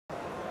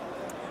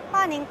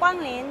欢迎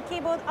光临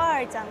kibot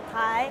 2展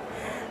台。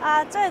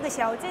这个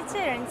小机器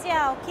人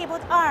叫 kibot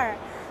 2，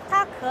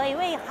它可以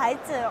为孩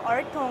子、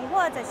儿童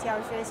或者小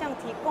学生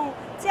提供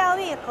教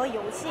育和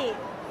游戏。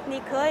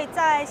你可以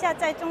在下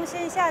载中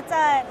心下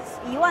载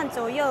1万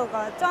左右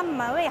个专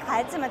门为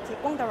孩子们提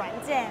供的软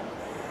件。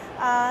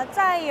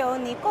再有，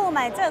你购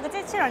买这个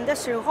机器人的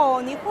时候，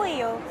你会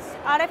有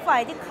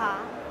RFID 卡，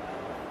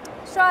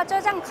刷这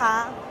张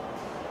卡，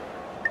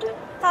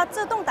它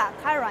自动打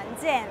开软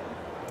件。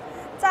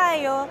再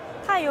有，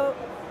它有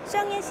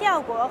声音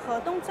效果和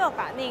动作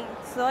感应，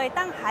所以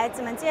当孩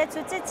子们接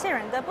触机器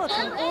人的不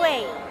同部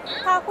位，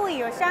它会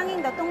有相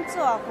应的动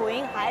作回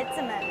应孩子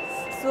们，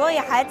所以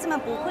孩子们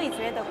不会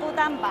觉得孤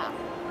单吧。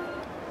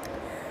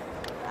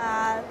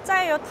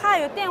再有，它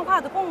有电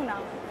话的功能。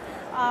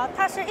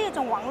它是一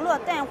种网络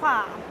电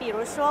话，比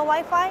如说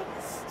WiFi，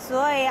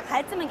 所以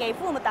孩子们给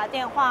父母打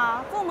电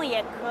话，父母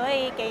也可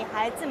以给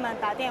孩子们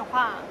打电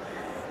话。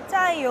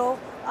再有，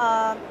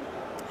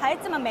孩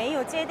子们没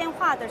有接电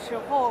话的时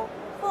候，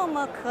父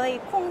母可以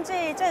控制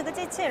这个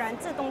机器人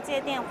自动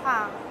接电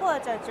话或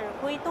者指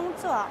挥动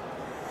作。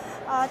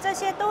这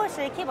些都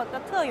是 kibot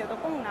特有的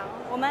功能。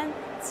我们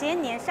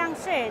前年上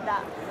市的，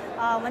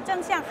我们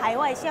正向海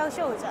外销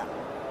售着。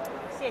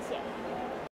谢谢。